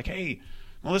 and he's like, "Hey,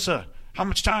 Melissa, how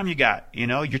much time you got?"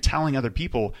 You're telling other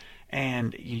people.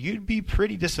 And you'd be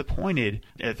pretty disappointed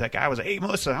if that guy was like, "Hey,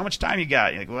 Melissa, how much time you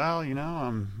got?" You're like, "Well,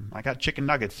 I got chicken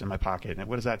nuggets in my pocket." And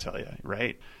what does that tell you,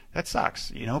 right? That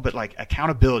sucks, But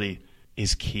accountability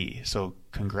is key. So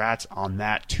congrats on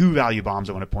that. 2 value bombs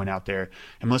I want to point out there.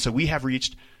 And Melissa, we have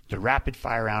reached the rapid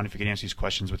fire round. If you can answer these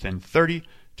questions within 30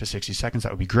 to 60 seconds,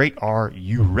 that would be great. Are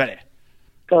you ready?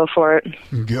 Go for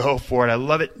it. Go for it. I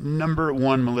love it. Number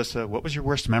 1, Melissa, what was your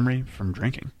worst memory from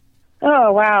drinking?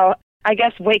 Oh, wow. I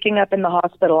guess waking up in the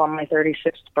hospital on my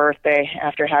 36th birthday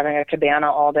after having a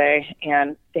cabana all day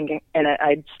and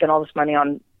I'd spent all this money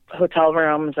on hotel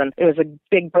rooms, and it was a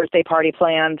big birthday party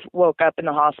planned. Woke up in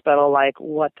the hospital like,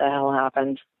 what the hell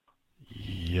happened?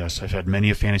 Yes, I've had many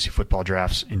of fantasy football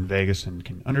drafts in Vegas and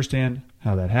can understand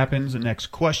how that happens. The next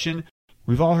question.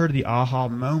 We've all heard of the aha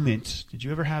moment. Did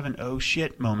you ever have an oh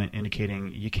shit moment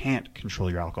indicating you can't control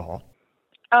your alcohol?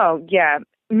 Oh, yeah,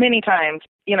 many times.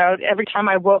 Every time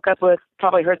I woke up with,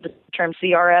 probably heard the term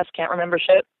CRS, can't remember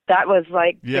shit. That was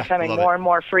becoming more and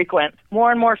more frequent.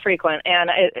 And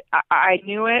I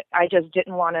knew it. I just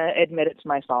didn't want to admit it to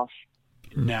myself.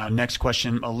 Now, next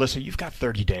question. Melissa, you've got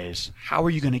 30 days. How are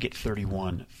you going to get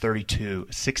 31, 32,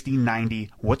 60,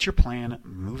 90? What's your plan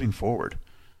moving forward?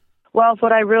 Well,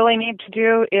 what I really need to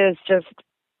do is just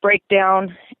break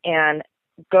down and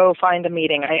go find a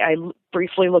meeting. I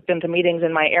briefly looked into meetings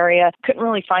in my area. Couldn't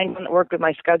really find one that worked with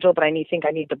my schedule, but I think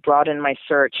I need to broaden my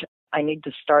search. I need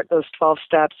to start those 12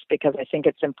 steps because I think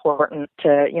it's important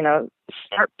to,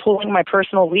 start pulling my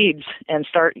personal weeds and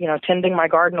start, tending my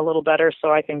garden a little better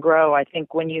so I can grow. I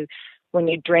think when you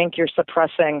drink, you're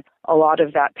suppressing a lot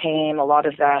of that pain, a lot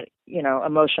of that,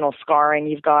 emotional scarring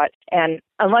you've got. And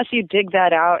unless you dig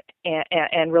that out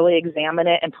and really examine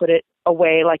it and put it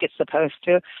away like it's supposed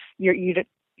to,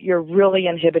 you're really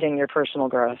inhibiting your personal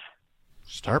growth.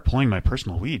 Start pulling my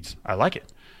personal weeds. I like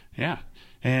it. Yeah.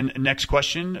 And next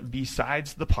question,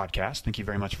 besides the podcast, thank you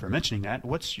very much for mentioning that.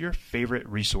 What's your favorite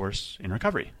resource in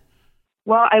recovery?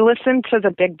 Well, I listen to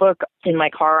the Big Book in my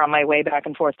car on my way back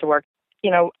and forth to work.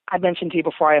 I mentioned to you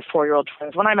before, I have 4-year-old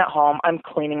twins. When I'm at home, I'm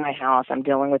cleaning my house. I'm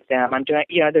dealing with them. I'm doing,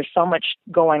 there's so much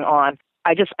going on.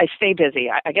 I stay busy.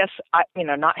 I guess,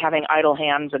 not having idle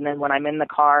hands. And then when I'm in the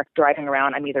car driving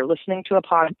around, I'm either listening to a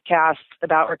podcast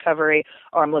about recovery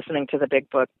or I'm listening to the Big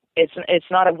Book. It's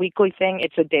not a weekly thing.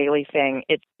 It's a daily thing.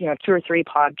 It's, 2 or 3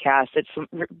 podcasts. It's some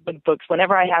big books.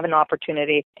 Whenever I have an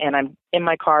opportunity and I'm in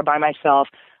my car by myself,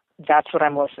 that's what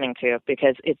I'm listening to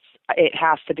because it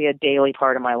has to be a daily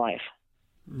part of my life.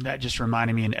 That just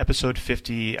reminded me, in episode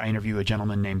 50, I interviewed a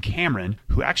gentleman named Cameron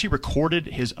who actually recorded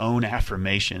his own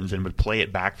affirmations and would play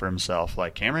it back for himself.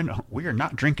 Like, "Cameron, we are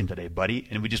not drinking today, buddy."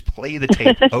 And we just play the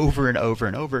tape over and over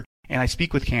and over. And I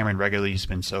speak with Cameron regularly. He's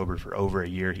been sober for over a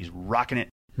year. He's rocking it.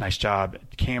 Nice job,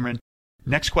 Cameron.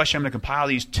 Next question, I'm going to compile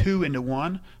these 2 into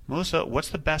 1. Melissa, what's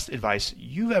the best advice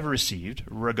you've ever received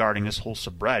regarding this whole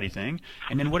sobriety thing?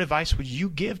 And then what advice would you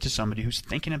give to somebody who's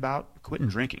thinking about quitting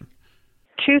drinking?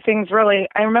 2 things, really.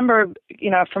 I remember,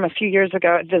 from a few years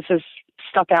ago, this is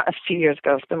stuck out a few years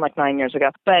ago. It's been like 9 years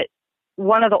ago. But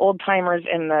one of the old timers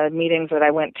in the meetings that I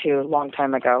went to a long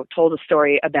time ago told a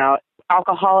story about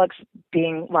alcoholics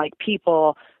being like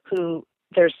people who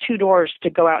there's 2 doors to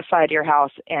go outside your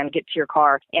house and get to your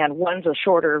car, and one's a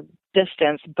shorter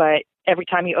distance, but every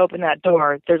time you open that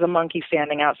door, there's a monkey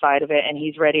standing outside of it, and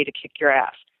he's ready to kick your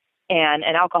ass. And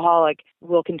an alcoholic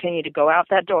will continue to go out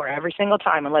that door every single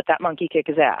time and let that monkey kick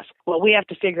his ass. Well, we have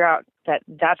to figure out that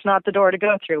that's not the door to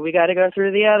go through. We got to go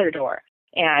through the other door.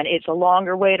 And it's a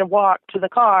longer way to walk to the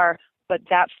car, but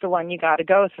that's the one you got to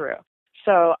go through.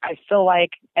 So I feel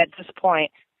like at this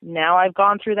point, now I've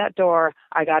gone through that door,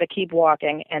 I got to keep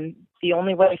walking. And the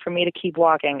only way for me to keep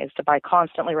walking is by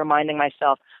constantly reminding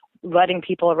myself, letting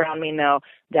people around me know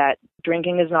that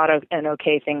drinking is not an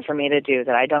okay thing for me to do,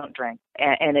 that I don't drink,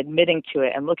 and admitting to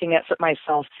it and looking at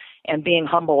myself and being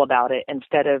humble about it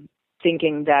instead of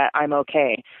thinking that I'm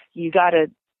okay. You gotta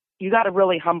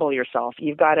really humble yourself.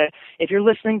 If you're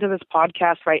listening to this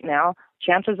podcast right now,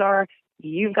 chances are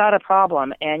you've got a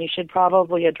problem and you should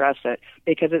probably address it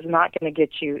because it's not going to get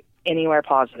you anywhere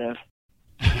positive.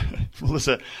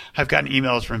 Melissa, I've gotten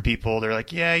emails from people. They're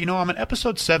like, yeah, I'm in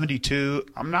episode 72.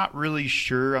 I'm not really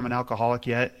sure I'm an alcoholic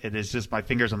yet. It is just my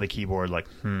fingers on the keyboard like,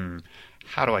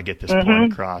 how do I get this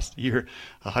point across? You're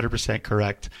 100%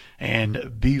 correct.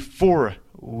 And before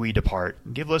we depart,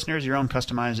 give listeners your own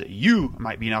customized "you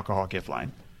might be an alcoholic" if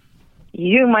line.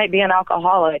 You might be an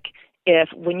alcoholic if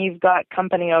when you've got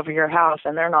company over your house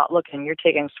and they're not looking, you're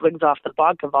taking swigs off the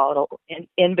vodka bottle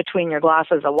in between your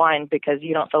glasses of wine because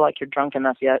you don't feel like you're drunk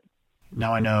enough yet.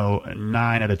 Now I know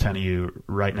 9 out of 10 of you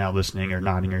right now listening or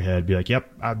nodding your head be like,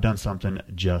 yep, I've done something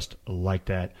just like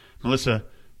that. Melissa,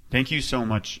 thank you so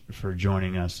much for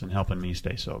joining us and helping me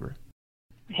stay sober.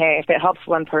 Hey, if it helps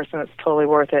one person, it's totally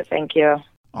worth it. Thank you.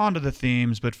 On to the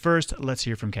themes, but first, let's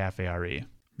hear from Cafe RE.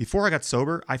 Before I got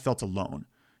sober, I felt alone.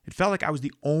 It felt like I was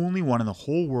the only one in the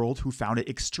whole world who found it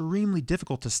extremely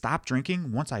difficult to stop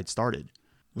drinking once I had started.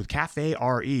 With Cafe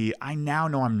RE, I now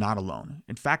know I'm not alone.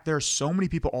 In fact, there are so many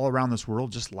people all around this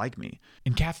world just like me.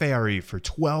 In Cafe RE, for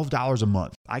 $12 a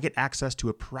month, I get access to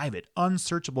a private,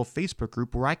 unsearchable Facebook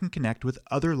group where I can connect with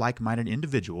other like-minded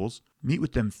individuals, meet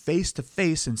with them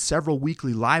face-to-face in several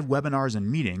weekly live webinars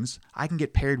and meetings. I can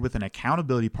get paired with an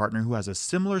accountability partner who has a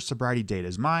similar sobriety date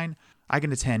as mine. I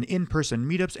can attend in-person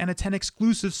meetups and attend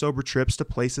exclusive sober trips to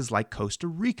places like Costa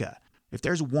Rica. If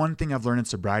there's one thing I've learned in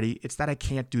sobriety, it's that I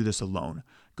can't do this alone.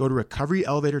 Go to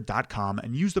recoveryelevator.com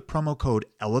and use the promo code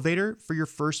ELEVATOR for your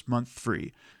first month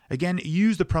free. Again,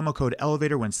 use the promo code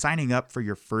ELEVATOR when signing up for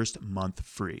your first month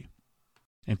free.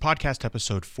 In podcast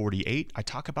episode 48, I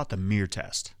talk about the mirror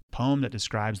test, a poem that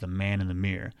describes the man in the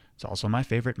mirror. It's also my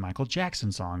favorite Michael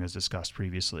Jackson song, as discussed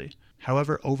previously.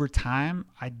 However, over time,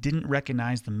 I didn't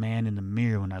recognize the man in the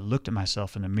mirror when I looked at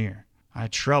myself in the mirror. I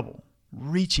had trouble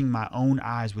reaching my own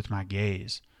eyes with my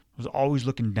gaze. I was always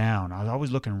looking down. I was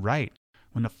always looking right.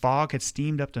 When the fog had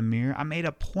steamed up the mirror, I made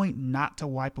a point not to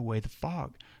wipe away the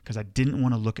fog because I didn't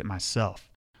want to look at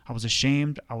myself. I was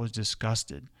ashamed. I was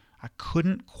disgusted. I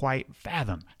couldn't quite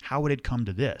fathom how it had come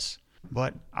to this,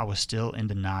 but I was still in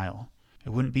denial. It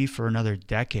wouldn't be for another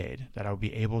decade that I would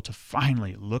be able to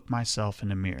finally look myself in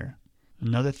the mirror.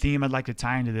 Another theme I'd like to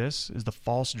tie into this is the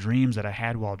false dreams that I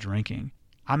had while drinking.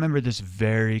 I remember this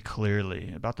very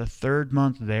clearly. About the third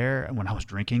month there, when I was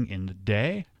drinking in the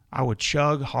day, I would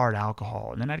chug hard alcohol,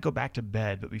 and then I'd go back to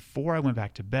bed. But before I went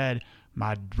back to bed,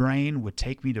 my brain would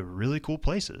take me to really cool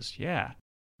places. Yeah,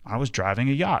 I was driving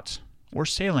a yacht, or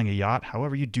sailing a yacht,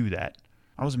 however you do that.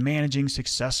 I was managing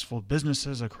successful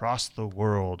businesses across the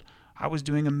world. I was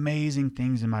doing amazing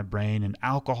things in my brain, and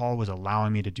alcohol was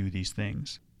allowing me to do these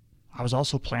things. I was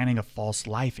also planning a false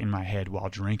life in my head while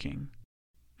drinking.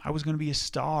 I was going to be a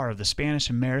star of the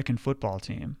Spanish-American football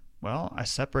team. Well, I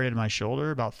separated my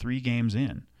shoulder about 3 games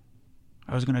in.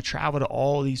 I was going to travel to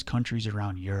all these countries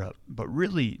around Europe, but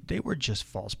really, they were just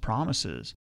false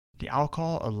promises. The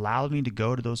alcohol allowed me to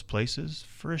go to those places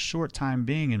for a short time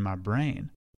being in my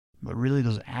brain. But really,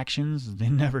 those actions, they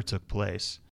never took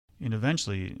place. And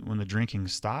eventually, when the drinking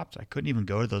stopped, I couldn't even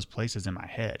go to those places in my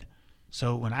head.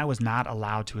 So when I was not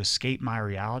allowed to escape my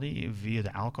reality via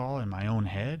the alcohol in my own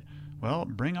head, well,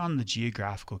 bring on the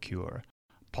geographical cure.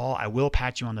 Paul, I will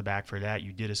pat you on the back for that.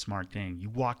 You did a smart thing. You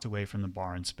walked away from the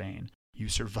bar in Spain. You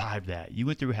survived that. You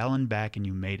went through hell and back and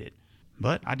you made it.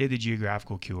 But I did the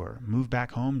geographical cure. Moved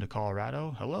back home to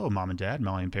Colorado. Hello, Mom and Dad,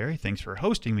 Melanie and Perry. Thanks for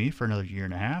hosting me for another 1.5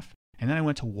 years. And then I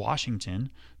went to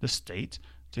Washington, the state,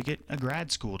 to get a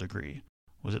grad school degree.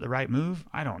 Was it the right move?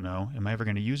 I don't know. Am I ever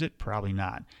going to use it? Probably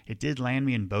not. It did land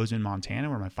me in Bozeman, Montana,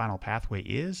 where my final pathway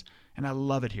is, and I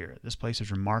love it here. This place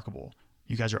is remarkable.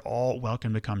 You guys are all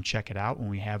welcome to come check it out when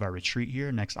we have our retreat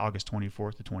here next August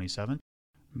 24th to 27th.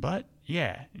 But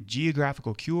yeah,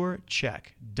 geographical cure,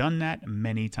 check. Done that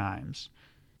many times.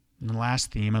 And the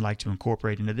last theme I'd like to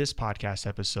incorporate into this podcast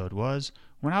episode was,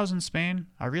 when I was in Spain,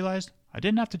 I realized I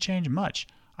didn't have to change much.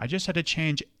 I just had to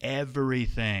change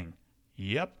everything.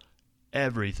 Yep,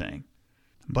 everything.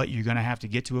 But you're going to have to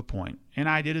get to a point, and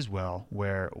I did as well,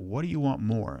 where what do you want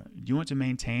more? Do you want to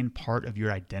maintain part of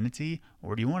your identity,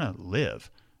 or do you want to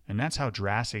live? And that's how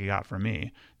drastic it got for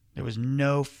me. There was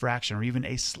no fraction or even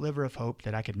a sliver of hope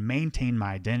that I could maintain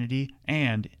my identity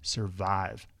and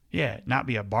survive. Yeah, not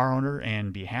be a bar owner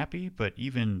and be happy, but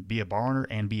even be a bar owner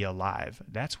and be alive.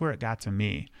 That's where it got to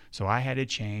me. So I had to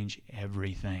change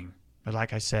everything. But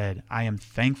like I said, I am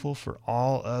thankful for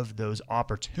all of those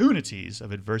opportunities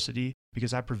of adversity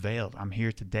because I prevailed. I'm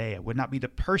here today. I would not be the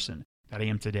person that I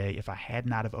am today if I had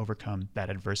not have overcome that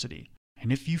adversity.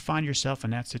 And if you find yourself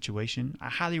in that situation, I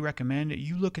highly recommend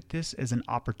you look at this as an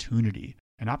opportunity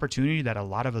that a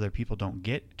lot of other people don't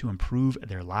get to improve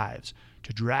their lives,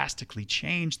 to drastically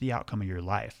change the outcome of your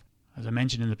life. As I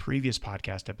mentioned in the previous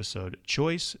podcast episode,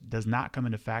 choice does not come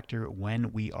into factor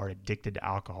when we are addicted to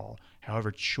alcohol.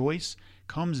 However, choice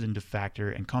comes into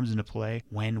factor and comes into play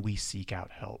when we seek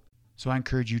out help. So I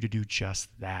encourage you to do just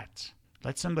that.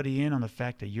 Let somebody in on the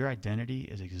fact that your identity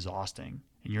is exhausting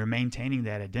and you're maintaining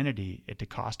that identity at the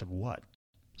cost of what?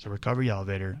 So recovery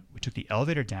elevator, we took the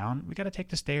elevator down, we got to take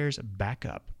the stairs back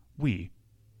up. We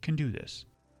can do this.